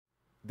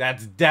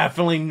That's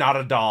definitely not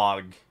a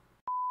dog.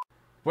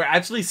 We're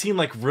actually seeing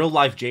like real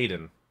life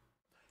Jaiden.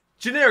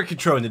 Generic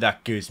Control in the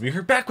Duck Goose.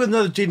 We're back with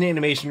another Jaiden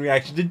animation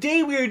reaction.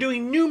 Today we are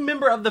doing new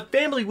member of the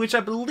family, which I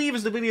believe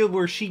is the video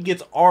where she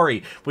gets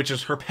ARI, which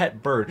is her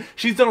pet bird.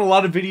 She's done a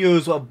lot of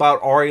videos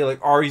about ARI, like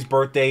Ari's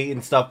birthday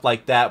and stuff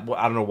like that.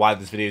 I don't know why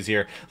this video is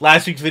here.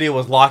 Last week's video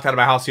was locked out of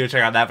my house, so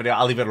check out that video.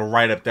 I'll leave it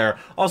right up there.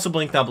 Also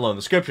link down below in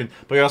the description.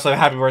 But you also have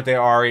Happy Birthday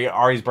ARI,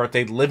 Ari's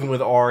birthday, living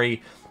with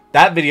ARI.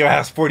 That video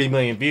has 40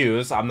 million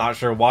views. I'm not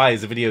sure why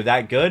is the video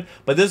that good,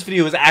 but this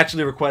video was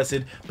actually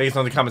requested based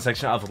on the comment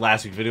section of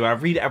last week's video. I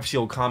read every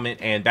single comment,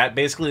 and that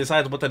basically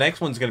decides what the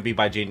next one's going to be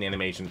by Jaiden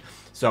Animation.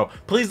 So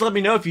please let me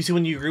know if you see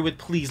one you agree with.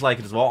 Please like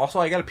it as well. Also,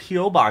 I got a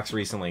PO box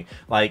recently,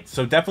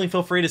 so definitely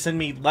feel free to send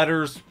me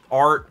letters,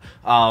 art,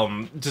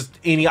 just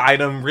any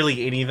item,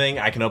 really anything.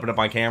 I can open up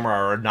on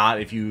camera or not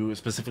if you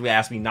specifically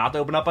ask me not to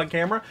open up on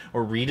camera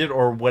or read it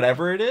or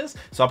whatever it is.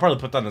 So I'll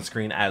probably put that on the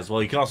screen as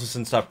well. You can also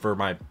send stuff for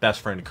my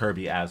best friend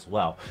Kirby as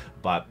well.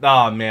 But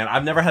oh man,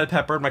 I've never had a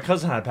pet bird. My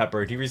cousin had a pet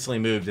bird. He recently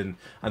moved, and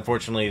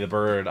unfortunately the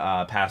bird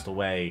passed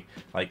away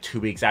like 2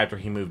 weeks after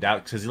he moved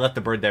out because he left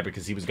the bird there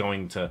because he was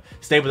going to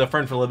stay with a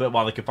friend for a little bit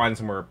while they could find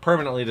somewhere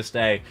permanently to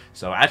stay.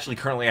 So actually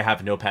currently I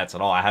have no pets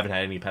at all. I haven't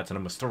had any pets in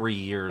almost 3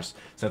 years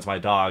since my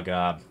dog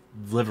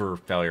liver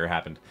failure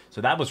happened.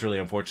 So that was really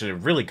unfortunate. It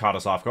really caught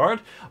us off guard.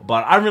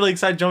 But I'm really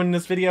excited joining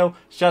this video.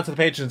 Shout out to the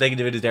patrons. They can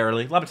do videos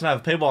early. Love it to have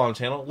a paywall on the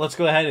channel. Let's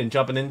go ahead and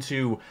jump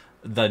into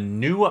the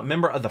new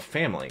member of the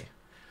family.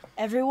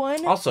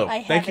 Everyone, also,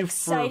 thank you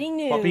for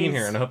being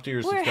here, and I hope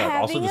you're subscribed.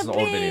 Also, this is an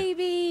old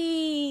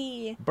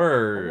video.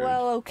 Bird.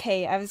 Well,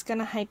 okay, I was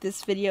gonna hype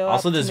this video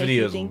also, up this to make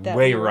video you is think that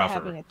way we were rougher.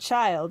 having a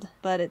child,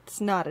 but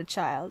it's not a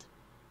child.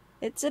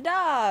 It's a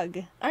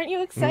dog. Aren't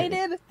you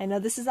excited? I know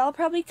this is all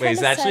probably kind of Wait, is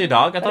that actually a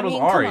dog? I thought it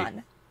was Ari. Come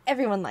on.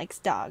 Everyone likes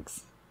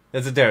dogs.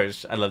 It's a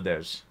Doge. I love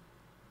Doge.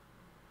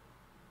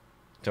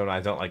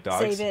 I don't like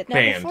dogs. Save it.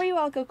 Now, before you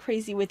all go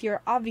crazy with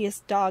your obvious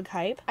dog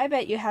hype, I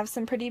bet you have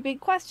some pretty big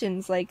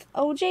questions like,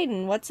 oh,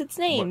 Jaiden, what's its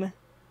name? What?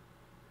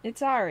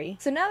 It's Ari.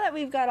 So now that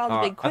we've got all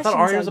the big questions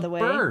out of the way,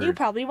 you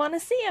probably want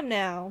to see him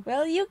now.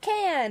 Well, you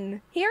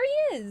can. Here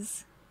he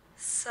is.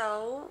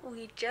 So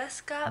we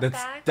just got That's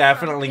back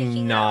definitely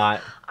from not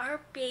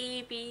our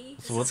baby.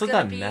 So what's with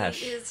that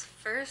mesh? His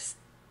first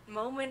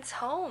moments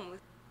home.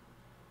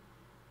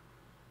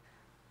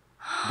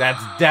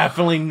 That's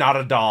definitely not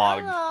a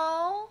dog.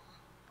 Hello.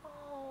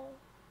 Oh,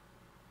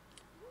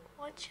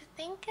 what you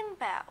thinking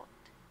about?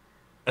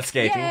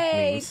 Escaping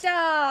Yay, means.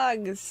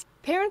 dogs!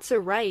 Parents are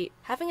right.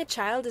 Having a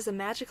child is a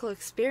magical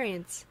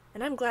experience,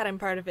 and I'm glad I'm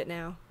part of it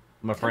now.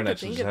 My friend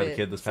actually just had a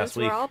kid this past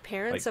week. Since we're all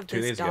parents like of 2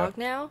 this days dog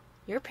ago. now,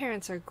 your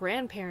parents are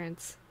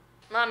grandparents.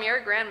 Mom, you're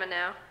a grandma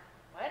now.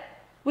 What?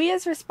 We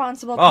as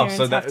responsible parents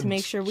so have to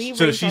make sure we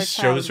so raise she our shows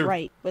child her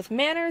right, with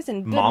manners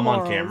and good mom on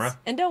morals. camera?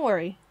 And don't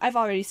worry, I've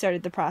already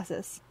started the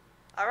process.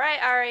 All right,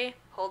 Ari,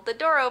 hold the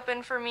door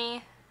open for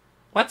me.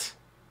 What?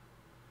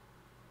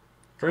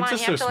 Come Birds on,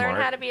 are you so have to learn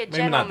smart. how to be a Maybe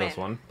not gentleman. this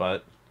one,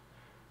 but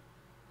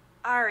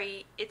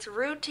Ari, it's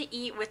rude to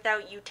eat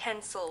without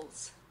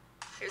utensils.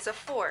 Here's a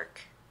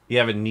fork. you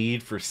have a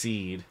need for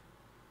seed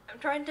I'm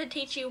trying to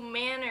teach you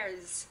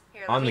manners.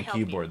 Here, let on me the help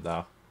keyboard, you.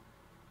 though.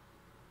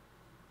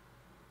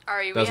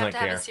 Ari, we Doesn't have to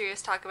have care. a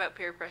serious talk about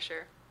peer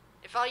pressure.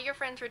 If all your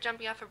friends were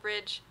jumping off a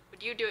bridge,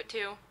 would you do it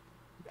too?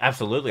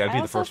 Absolutely, I'd I be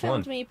the also first one.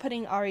 filmed me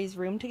putting Ari's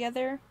room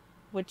together,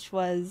 which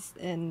was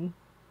an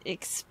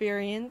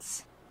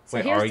experience. So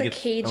Wait, here's Ari the gets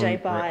cage own I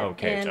bought,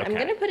 cage, and okay. I'm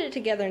gonna put it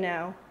together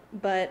now,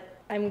 but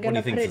I'm do gonna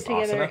you think, put this it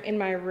is together Asuna? in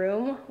my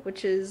room,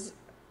 which is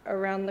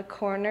around the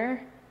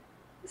corner.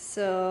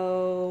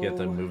 So You have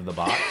to move the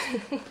box.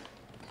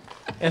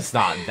 It's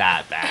not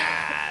that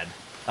bad.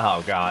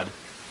 Oh god.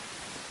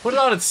 Put it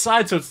on its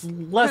side so it's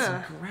less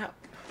grab.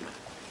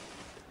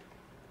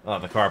 Oh,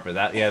 the carpet.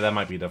 That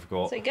might be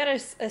difficult. So I got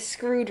a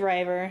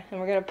screwdriver, and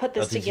we're gonna put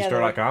this together.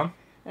 LTGstore.com?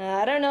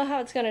 I don't know how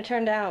it's gonna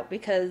turn out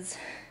because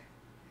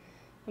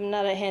I'm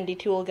not a handy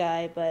tool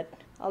guy, but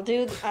I'll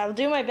do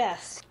my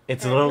best.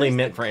 It's Alright, literally where's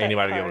meant the for cut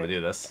anybody to be able part? to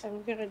do this.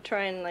 I'm gonna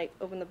try and like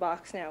open the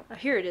box now. Oh,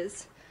 here it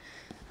is.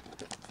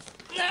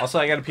 Also,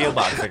 I got a P.O.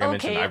 box, like I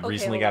mentioned. Okay, I've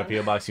recently hold got a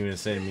P.O. box. You want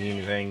to send me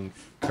anything?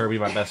 Kirby,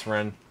 my best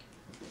friend.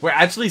 We're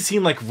actually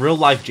seeing, like,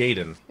 real-life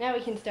Jaiden. Now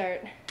we can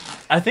start.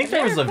 I think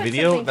there was a I've never put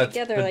video something that's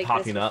together been like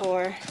popping this up.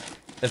 before.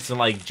 It's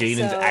like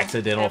Jaiden's So,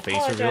 accidental I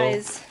face reveal.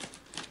 apologize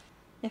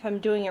if I'm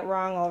doing it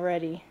wrong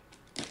already.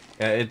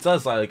 Yeah, it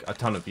does, like, a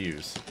ton of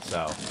views,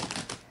 so.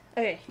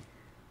 Okay.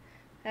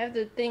 I have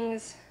the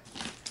things.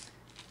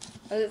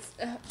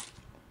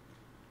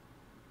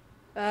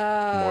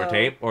 Oh, More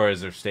tape? Or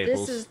is there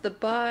staples? This is the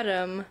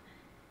bottom,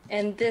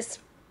 and this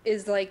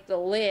is like the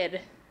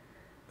lid.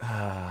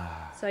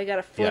 So I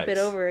gotta flip it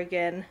Yikes. over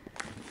again.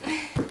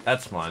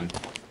 That's fun.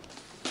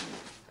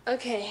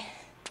 Okay.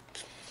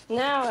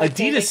 Now I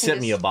think I Adidas can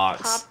sent me a just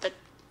box Pop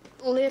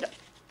the lid.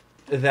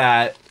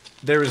 that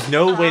there was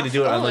no way to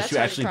do it Oh, unless that's you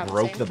already actually promising.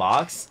 broke the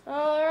box.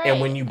 All right.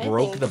 And when you I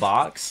broke think the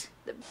box,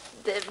 the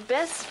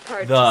best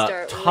part to the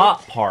start top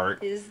with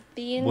part is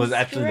the was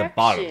actually the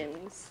bottom.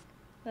 instructions.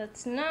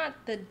 That's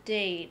not the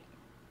date,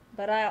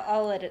 but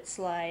I'll let it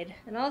slide.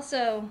 And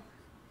also,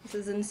 this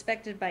is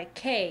inspected by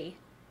K.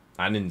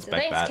 I didn't inspect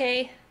thanks, that.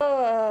 K.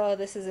 Oh,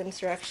 this is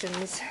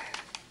instructions.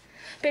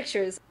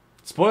 Pictures.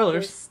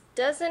 Spoilers. This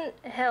doesn't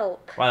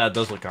help. Wow, that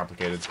does look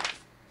complicated.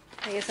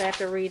 I guess I have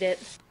to read it.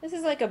 This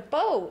is like a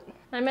boat.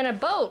 I'm in a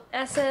boat.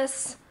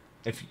 SS.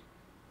 If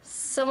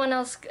Someone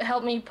else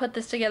help me put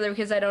this together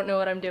because I don't know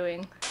what I'm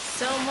doing.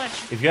 So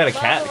much. you had a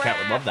cat, the cat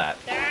would love that.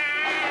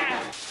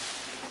 Ah!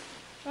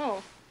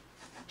 Oh.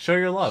 Show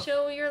your love.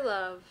 Show your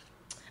love.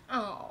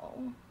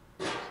 Oh.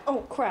 Oh,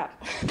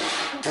 crap.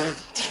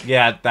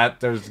 Yeah,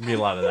 there's gonna be a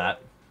lot of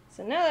that.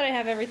 So now that I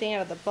have everything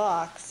out of the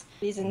box,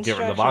 these Get rid of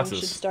instructions the boxes.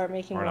 should start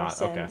making Or more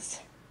not, okay. sense.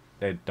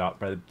 They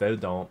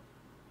don't.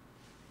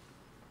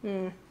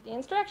 The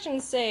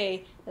instructions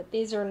say that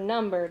these are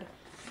numbered.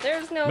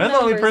 There's no Am I the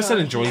only numbers person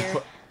on enjoys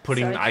here,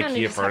 putting so I kinda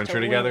IKEA just have to furniture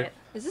wing together? it.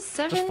 Is this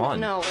 7? Just fun.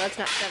 No, that's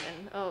not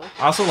 7. Oh.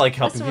 I also like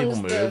helping This people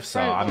one's the move, so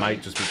front I one.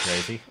 might just be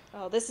crazy.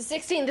 Oh, this is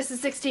 16. This is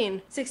 16.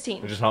 I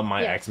 16. just helped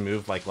my Yeah. ex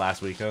move like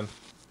last weekend.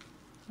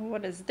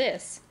 What is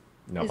this?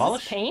 No Is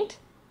polish? this paint?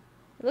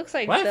 It looks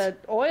like What? the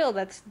oil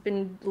that's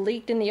been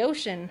leaked in the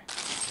ocean.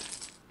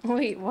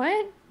 Wait,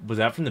 what? Was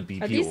that from the Are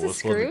BP these the oil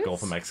spill in the screws?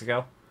 Gulf of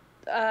Mexico?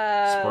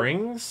 Uh,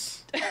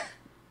 Springs?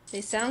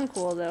 They sound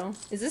cool though.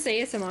 Is this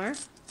ASMR?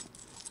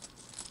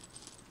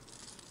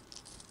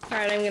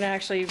 Alright, I'm gonna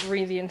actually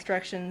read the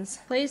instructions.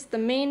 Place the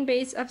main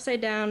base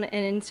upside down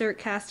and insert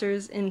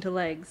casters into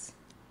legs.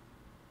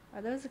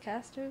 Are those the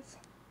casters?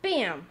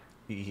 Bam!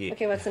 Yeah.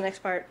 Okay, what's the next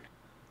part?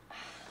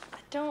 I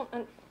don't...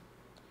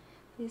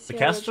 The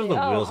casters are the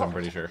wheels, I'm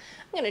pretty sure.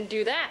 I'm gonna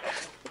do that.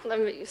 Let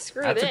me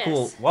screw That's this. a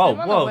cool... Whoa, I'm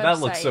on the whoa, that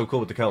looks website, so cool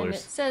with the And it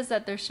colors. says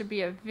that there should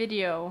be a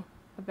video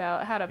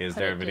about how to Is put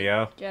there a it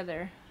video?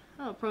 together.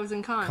 Oh, pros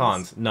and cons.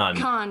 Cons. None.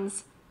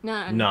 Cons.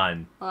 None.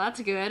 None. Well,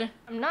 that's good.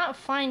 I'm not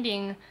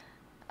finding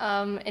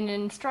an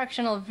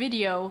instructional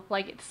video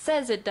like it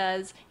says it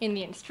does in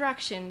the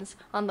instructions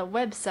on the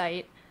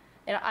website.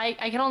 And I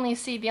can only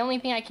see, the only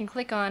thing I can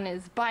click on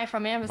is buy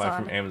from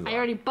Amazon. from Amazon. I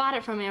already bought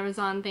it from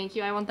Amazon, thank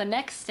you. I want the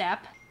next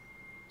step.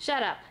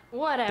 Shut up.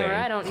 Whatever,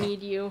 Dang. I don't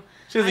need you.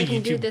 She has a I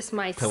can do YouTube this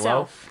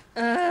myself.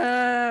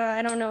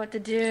 I don't know what to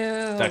do.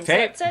 Duct So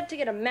tape? it said to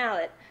get a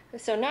mallet.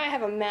 So now I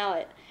have a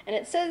mallet. And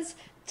it says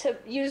to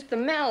use the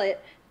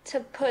mallet to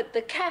put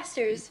the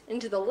casters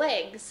into the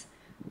legs.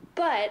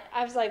 But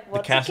I was like,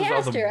 what's a casters are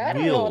the caster? I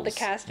don't know what the wheels.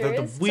 caster They're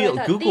the is. wheel- So I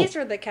thought Google. these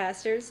were the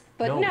casters.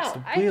 But No, no, it's the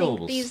I think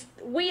wheels. these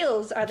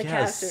wheels are the Yes.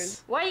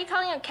 casters. Why are you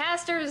calling them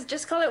casters?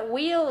 Just call it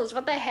wheels.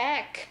 What the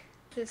heck?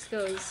 This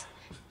goes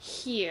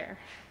here.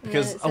 And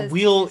Because then it a says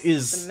wheel to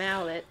use is- the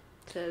mallet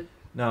to...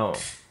 No.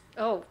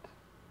 Oh.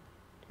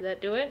 Did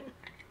that do it?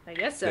 I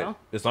guess so.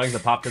 As long as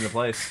it popped into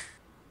place.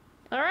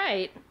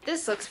 Alright,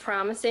 this looks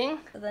promising.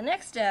 So the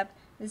next step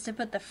is to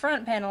put the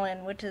front panel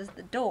in, which is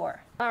the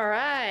door.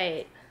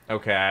 Alright.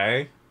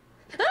 Okay.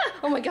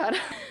 Oh my god.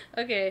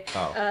 Okay.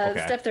 Oh,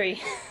 okay. Step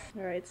 3.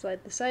 Alright,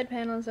 slide the side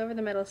panels over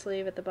the metal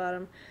sleeve at the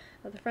bottom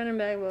of the front and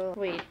back will...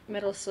 Wait,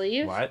 metal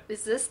sleeve? What?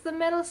 Is this the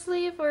metal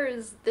sleeve or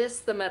is this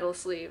the metal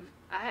sleeve?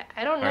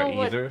 I don't know Or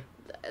what either.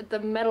 the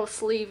metal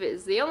sleeve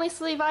is. The only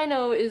sleeve I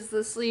know is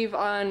the sleeve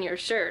on your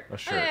shirt. A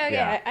shirt, Okay,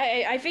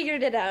 yeah. I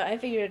figured it out. I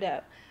figured it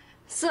out.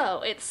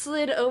 So it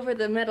slid over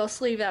the metal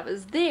sleeve that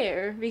was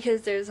there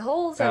because there's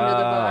holes under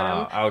the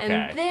bottom. Okay.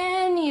 And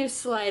then you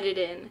slide it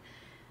in.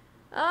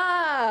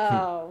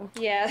 Oh,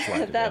 yeah,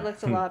 Slide it that in.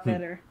 looks a lot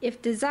better. If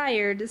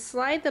desired,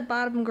 slide the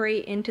bottom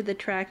grate into the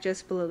track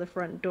just below the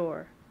front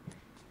door.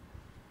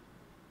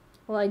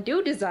 Well, I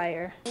do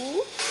desire.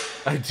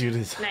 I do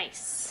this.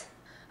 Nice.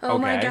 Oh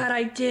my Okay. god,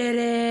 I did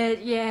it!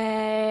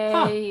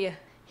 Yay!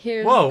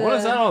 Here's Whoa, what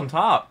is that on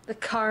top? the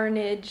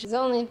carnage. There's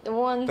only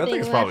one That thing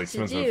thing's left probably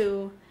to expensive.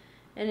 do,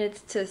 and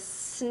it's to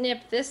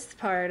snip this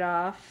part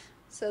off.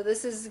 So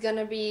this is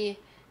gonna be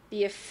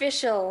the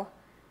official,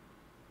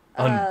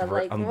 like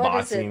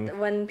what is it unboxing.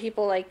 when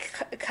people like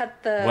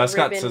cut the Wes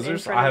got ribbon in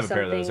scissors? front I have of a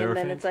pair of those. something, They were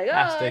and then it's like, oh,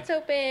 fantastic. it's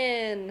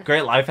open.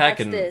 Great life hack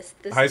That's in this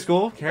high is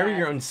school. Carry that.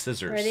 your own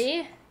scissors.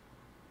 Ready?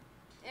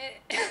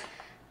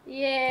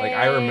 Yay! Like,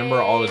 I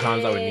remember all the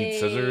times I would need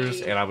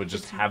scissors, and I would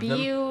just have them.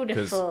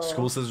 Because beautiful.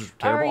 school scissors were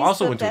terrible. Ari's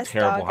Also the went to a best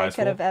terrible dog high I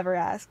school. could have ever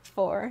asked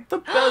for. The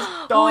best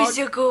dog. Who's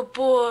a good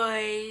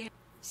boy?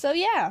 So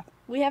yeah,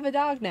 we have a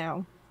dog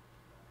now.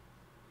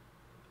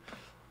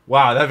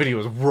 Wow, that video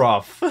was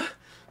rough.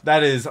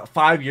 That is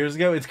 5 years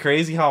ago. It's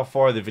crazy how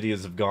far the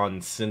videos have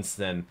gone since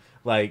then.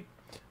 Like,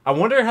 I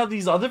wonder how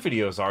these other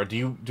videos are.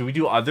 Do we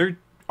do other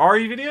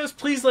ARI videos?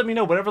 Please let me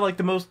know.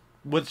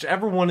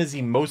 Whichever one is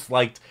the most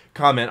liked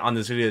comment on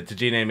this video, the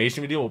Jaiden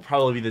animation video, will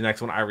probably be the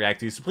next one I react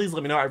to. So please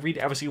let me know. I read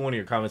every single one of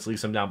your comments. Leave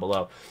some down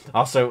below.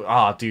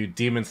 Also, dude,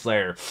 Demon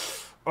Slayer.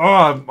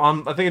 I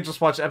think I just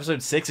watched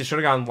episode 6. It should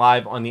have gone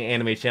live on the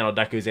anime channel,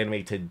 Duck Goes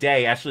Anime,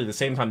 today. Actually, the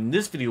same time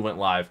this video went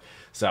live.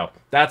 So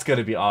that's going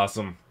to be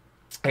awesome.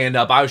 And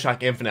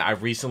Bioshock Infinite,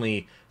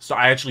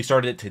 I actually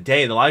started it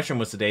today. The live stream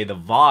was today. The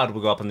VOD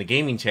will go up on the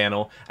gaming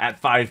channel at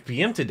 5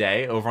 p.m.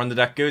 today over on the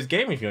Duck Goes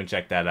Gaming if you want to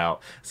check that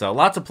out. So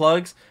lots of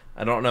plugs.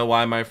 I don't know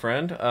why my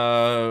friend,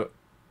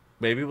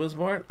 baby was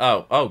born.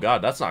 Oh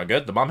god, that's not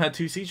good. The mom had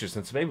 2 seizures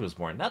since the baby was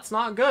born. That's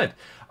not good.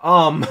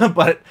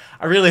 But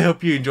I really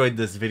hope you enjoyed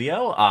this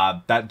video.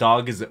 That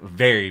dog is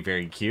very,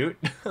 very cute.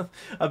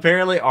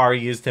 Apparently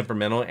Ari is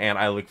temperamental, and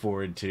I look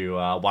forward to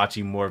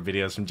watching more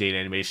videos from Jaiden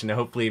Animation. And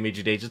hopefully it made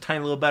your day just a tiny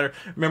little better.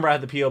 Remember, I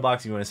have the P.O.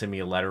 box if you want to send me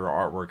a letter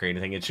or artwork or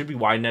anything. It should be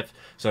wide enough,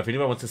 so if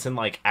anyone wants to send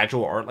like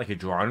actual art, like a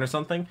drawing or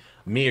something,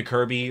 me, a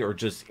Kirby, or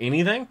just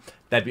anything,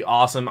 that'd be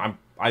awesome.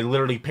 I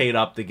literally paid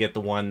up to get the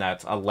one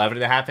that's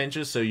 11.5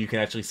 inches, so you can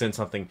actually send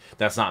something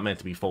that's not meant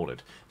to be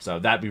folded. So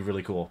that'd be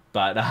really cool.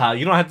 But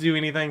you don't have to do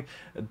anything.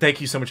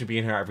 Thank you so much for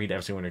being here. I read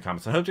every single one of your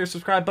comments. I hope you're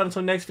subscribed. But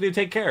until next video,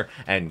 take care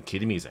and cue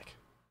the music.